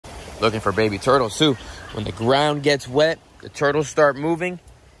looking for baby turtles too. When the ground gets wet, the turtles start moving,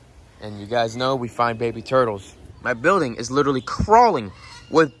 and you guys know we find baby turtles. My building is literally crawling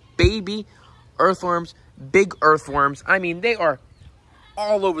with baby earthworms, big earthworms. I mean, they are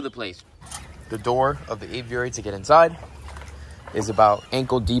all over the place. The door of the aviary to get inside is about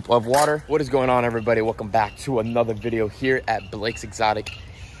ankle deep of water. What is going on, everybody? Welcome back to another video here at Blake's Exotic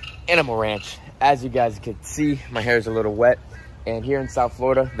Animal Ranch. As you guys can see, my hair is a little wet, and here in South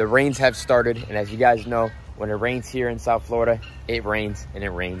Florida, the rains have started. And as you guys know, when it rains here in South Florida, it rains and it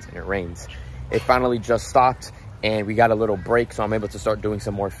rains and it rains. It finally just stopped, and we got a little break, so I'm able to start doing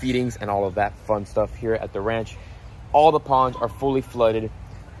some more feedings and all of that fun stuff here at the ranch. All the ponds are fully flooded,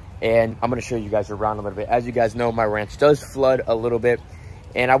 and I'm going to show you guys around a little bit. As you guys know, my ranch does flood a little bit,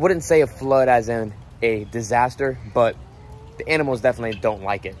 and I wouldn't say a flood as in a disaster, but the animals definitely don't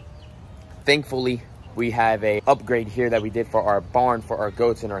like it. Thankfully, we have a upgrade here that we did for our barn, for our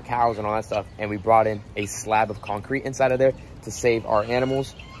goats and our cows and all that stuff, and we brought in a slab of concrete inside of there to save our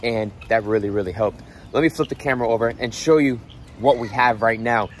animals, and that really helped. Let me flip the camera over and show you what we have right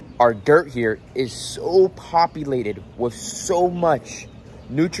now. Our dirt here is so populated with so much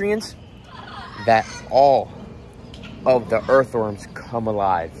nutrients that all of the earthworms come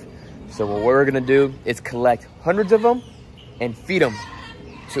alive. So what we're gonna do is collect hundreds of them and feed them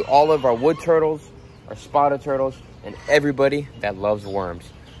to all of our wood turtles, our spotted turtles, and everybody that loves worms.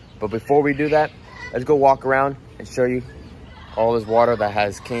 But before we do that, let's go walk around and show you all this water that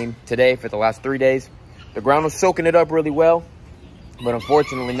has came today for the last 3 days. The ground was soaking it up really well, but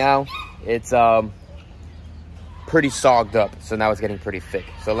unfortunately now it's pretty sogged up, so now it's getting pretty thick.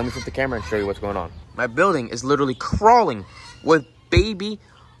 So let me flip the camera and show you what's going on. My building is literally crawling with baby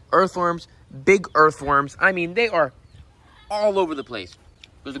earthworms, big earthworms. I mean, they are all over the place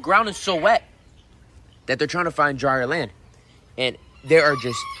because the ground is so wet that they're trying to find drier land, and they are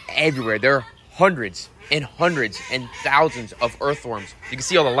just everywhere. There are hundreds and thousands of earthworms. You can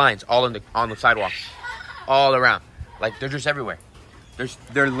see all the lines all on the sidewalk, all around. Like, they're just everywhere.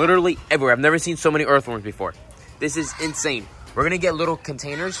 They're literally everywhere. I've never seen so many earthworms before. This is insane. We're gonna get little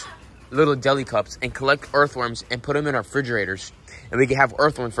containers, little deli cups, and collect earthworms and put them in our refrigerators, and we can have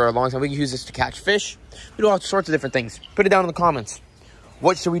earthworms for a long time. We can use this to catch fish. We do all sorts of different things. Put it down in the comments.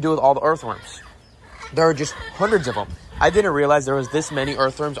 What should we do with all the earthworms? There are just hundreds of them. I didn't realize there was this many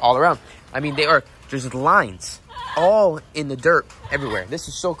earthworms all around. I mean, they are just lines all in the dirt everywhere. This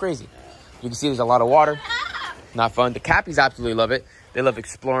is so crazy. You can see there's a lot of water. Not fun. The Cappies absolutely love it. They love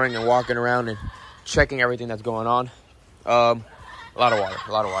exploring and walking around and checking everything that's going on. A lot of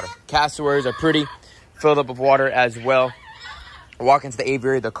water. Cassowaries are pretty filled up with water as well. Walk into the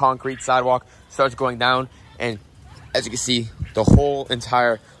aviary, the concrete sidewalk starts going down, and as you can see, the whole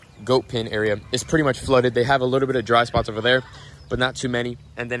entire goat pen area is pretty much flooded. They have a little bit of dry spots over there, but not too many.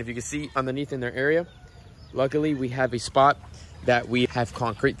 And then if you can see underneath in their area, luckily we have a spot that we have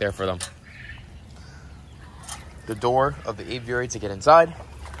concrete there for them. The door of the aviary to get inside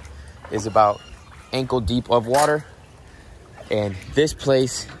is about ankle deep of water, and this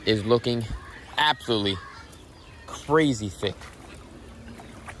place is looking absolutely crazy thick.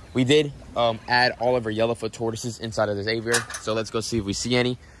 We did add all of our yellowfoot tortoises inside of this aviary, so let's go see if we see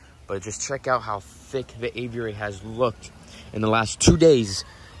any. But just check out how thick the aviary has looked in the last 2 days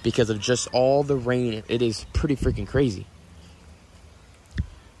because of just all the rain. It is pretty freaking crazy.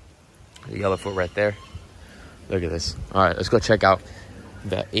 The yellowfoot right there. Look at this. All right, let's go check out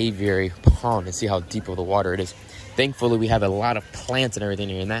the aviary pond and see how deep of the water it is. Thankfully, we have a lot of plants and everything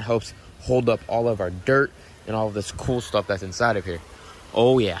here, and that helps hold up all of our dirt and all of this cool stuff that's inside of here.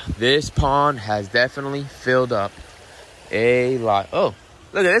 Oh yeah, this pond has definitely filled up a lot. Oh,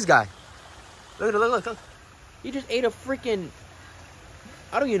 look at this guy. Look. He just ate a freaking,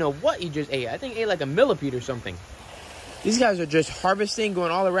 I don't even know what he just ate. I think he ate like a millipede or something. These guys are just harvesting,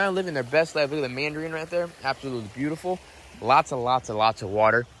 going all around, living their best life. Look at the mandarin right there. Absolutely beautiful. Lots of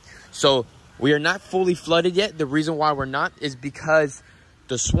water. So we are not fully flooded yet. The reason why we're not is because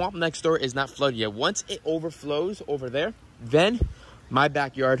the swamp next door is not flooded yet. Once it overflows over there, then my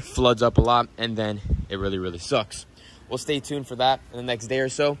backyard floods up a lot, and then it really sucks. We'll stay tuned for that in the next day or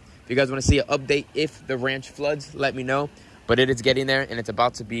so. If you guys want to see an update if the ranch floods, let me know. But it is getting there, and it's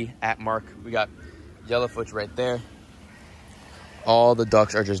about to be at mark. We got yellowfoots right there. All the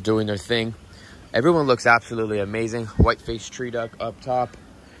ducks are just doing their thing. Everyone looks absolutely amazing. White-faced tree duck up top.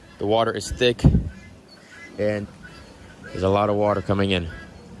 The water is thick, and there's a lot of water coming in.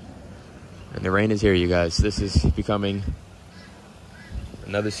 And the rain is here, you guys. This is becoming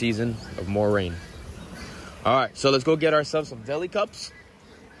another season of more rain. All right, so let's go get ourselves some deli cups,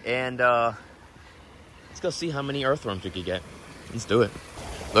 and let's go see how many earthworms we can get. Let's do it.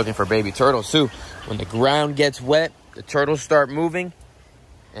 looking for baby turtles too. When the ground gets wet, the turtles start moving.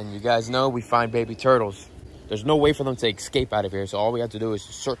 And you guys know we find baby turtles. There's no way for them to escape out of here. So all we have to do is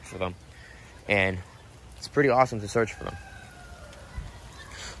search for them. And it's pretty awesome to search for them.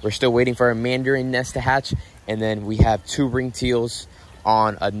 We're still waiting for a mandarin nest to hatch. And then we have 2 ring teals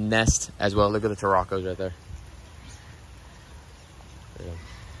on a nest as well. Look at the turacos right there.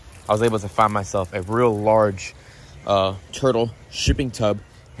 I was able to find myself a real large turtle shipping tub.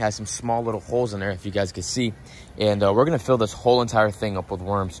 It has some small little holes in there, if you guys can see. And we're going to fill this whole entire thing up with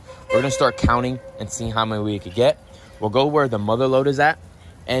worms. We're going to start counting and seeing how many we could get. We'll go where the mother load is at.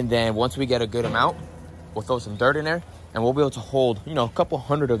 And then once we get a good amount, we'll throw some dirt in there. And we'll be able to hold, you know, a couple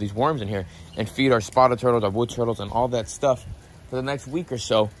hundred of these worms in here and feed our spotted turtles, our wood turtles, and all that stuff for the next week or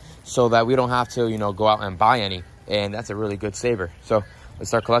so that we don't have to, you know, go out and buy any. And that's a really good saver. So let's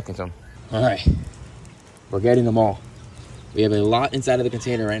start collecting some. All right. We're getting them all. We have a lot inside of the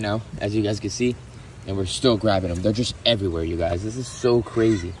container right now, as you guys can see. And we're still grabbing them. They're just everywhere, you guys. This is so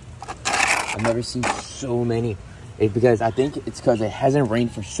crazy. I've never seen so many. Because I think it's because it hasn't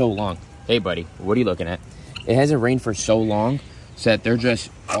rained for so long. Hey, buddy, what are you looking at? It hasn't rained for so long so that they're just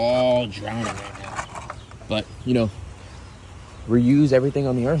all drowning right now. But, you know, reuse everything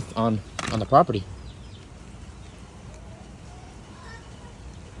on the earth, on the property.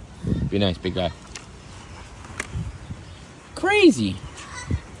 Be nice, big guy. Crazy.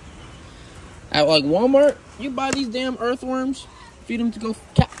 At like Walmart, you buy these damn earthworms, feed them to go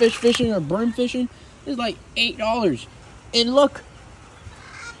catfish fishing or brim fishing. It's like $8. And look,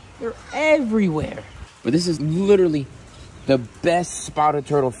 they're everywhere. But this is literally the best spotted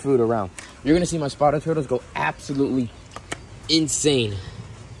turtle food around. You're gonna see my spotted turtles go absolutely insane.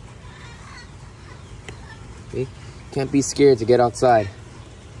 See? Can't be scared to get outside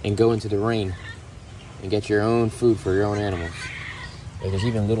and go into the rain and get your own food for your own animals. There's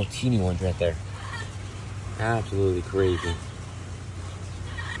even little teeny ones right there. Absolutely crazy.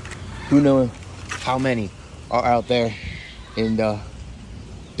 Who knows how many are out there in the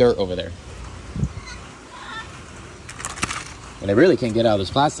dirt over there? And they really can't get out of this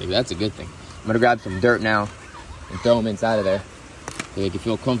plastic. That's a good thing. I'm gonna grab some dirt now and throw them inside of there so they can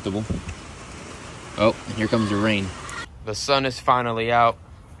feel comfortable. Oh, and here comes the rain. The sun is finally out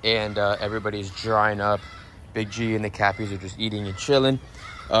and everybody's drying up. Big G and the Cappies are just eating and chilling.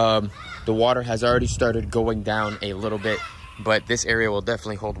 The water has already started going down a little bit, but this area will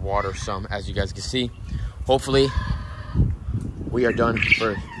definitely hold water some, as you guys can see. Hopefully, we are done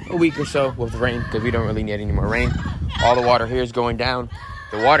for a week or so with rain because we don't really need any more rain. All the water here is going down.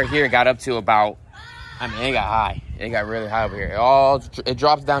 The water here got up to about, I mean, it got high. It got really high over here. It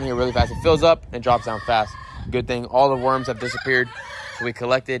drops down here really fast. It fills up and drops down fast. Good thing all the worms have disappeared. So we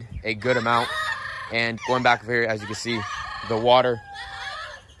collected a good amount. And going back over here, as you can see, the water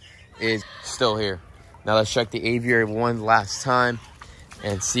is still here. Now let's check the aviary one last time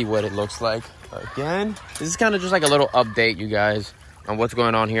and see what it looks like again. This is kind of just like a little update, you guys, on what's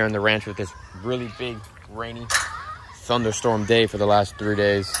going on here on the ranch with this really big, rainy, thunderstorm day for the last 3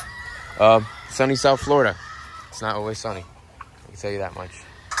 days. Sunny South Florida. It's not always sunny, I can tell you that much.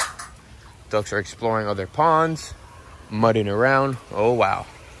 Ducks are exploring other ponds, mudding around. Oh, wow.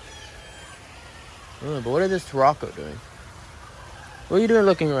 Oh, but what is this Turaco doing? What are you doing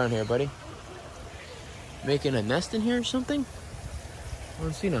looking around here, buddy? Making a nest in here or something? I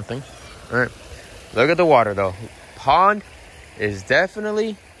don't see nothing. All right. Look at the water, though. Pond is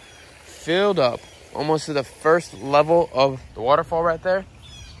definitely filled up almost to the first level of the waterfall right there.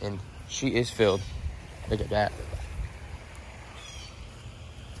 And she is filled. Look at that.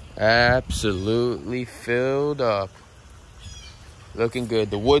 Absolutely filled up. Looking good.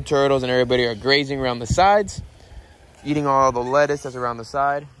 The wood turtles and everybody are grazing around the sides, eating all the lettuce that's around the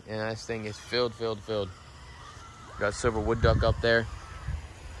side. And this thing is filled. Got silver wood duck up there.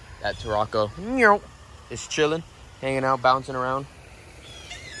 That Turaco is chilling, hanging out, bouncing around.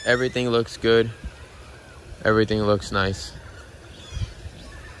 Everything looks good. Everything looks nice.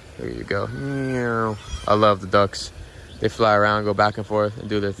 There you go. I love the ducks. They fly around, go back and forth, and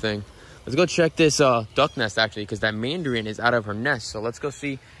do their thing. Let's go check this duck nest, actually, because that mandarin is out of her nest. So let's go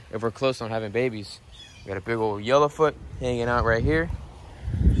see if we're close on having babies. We got a big old yellowfoot hanging out right here.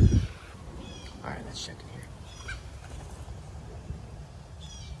 All right, let's check in here.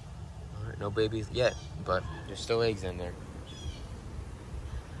 All right, no babies yet, but there's still eggs in there.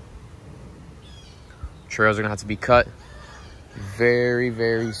 Trails are gonna have to be cut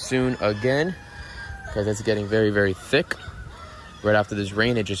very soon again, because it's getting very thick. Right after this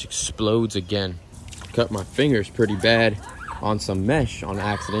rain, it just explodes again. Cut my fingers pretty bad on some mesh on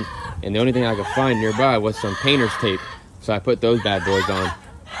accident, and the only thing I could find nearby was some painter's tape. So I put those bad boys on.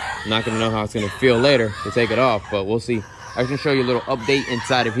 I'm not gonna know how it's gonna feel later to take it off, but we'll see. I can show you a little update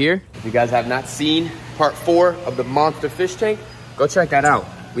inside of here. If you guys have not seen part 4 of the monster fish tank, go check that out.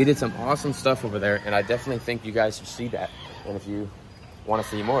 We did some awesome stuff over there, and I definitely think you guys should see that. And if you want to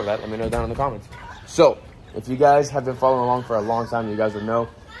see more of that, let me know down in the comments. So, if you guys have been following along for a long time, you guys will know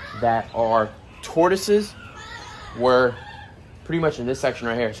that our tortoises were pretty much in this section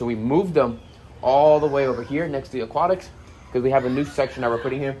right here. So we moved them all the way over here next to the aquatics because we have a new section that we're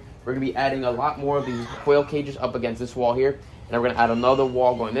putting here. We're going to be adding a lot more of these quail cages up against this wall here. And we're going to add another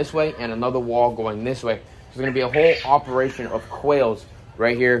wall going this way and another wall going this way. So there's going to be a whole operation of quails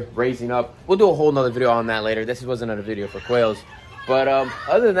right here raising up. We'll do a whole nother video on that later. This wasn't a video for quails. But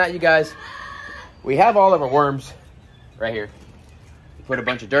other than that, you guys, we have all of our worms right here. We put a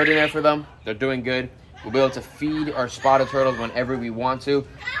bunch of dirt in there for them. They're doing good. We'll be able to feed our spotted turtles whenever we want to.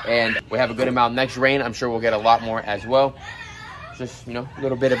 And we have a good amount. Next rain, I'm sure we'll get a lot more as well. Just, you know, a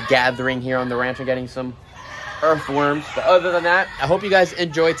little bit of gathering here on the ranch and getting some earthworms. But other than that, I hope you guys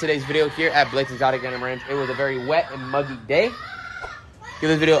enjoyed today's video here at Blake's Exotic Animal Ranch. It was a very wet and muggy day. Give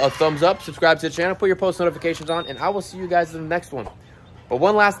this video a thumbs up, subscribe to the channel, put your post notifications on, and I will see you guys in the next one. But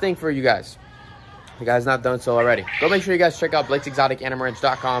one last thing for you guys. If you guys not done so already, go make sure you guys check out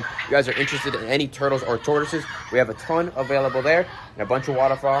Blake'sExoticAnimalRanch.com. If you guys are interested in any turtles or tortoises, we have a ton available there and a bunch of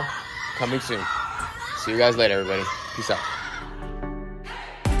waterfowl coming soon. See you guys later, everybody. Peace out.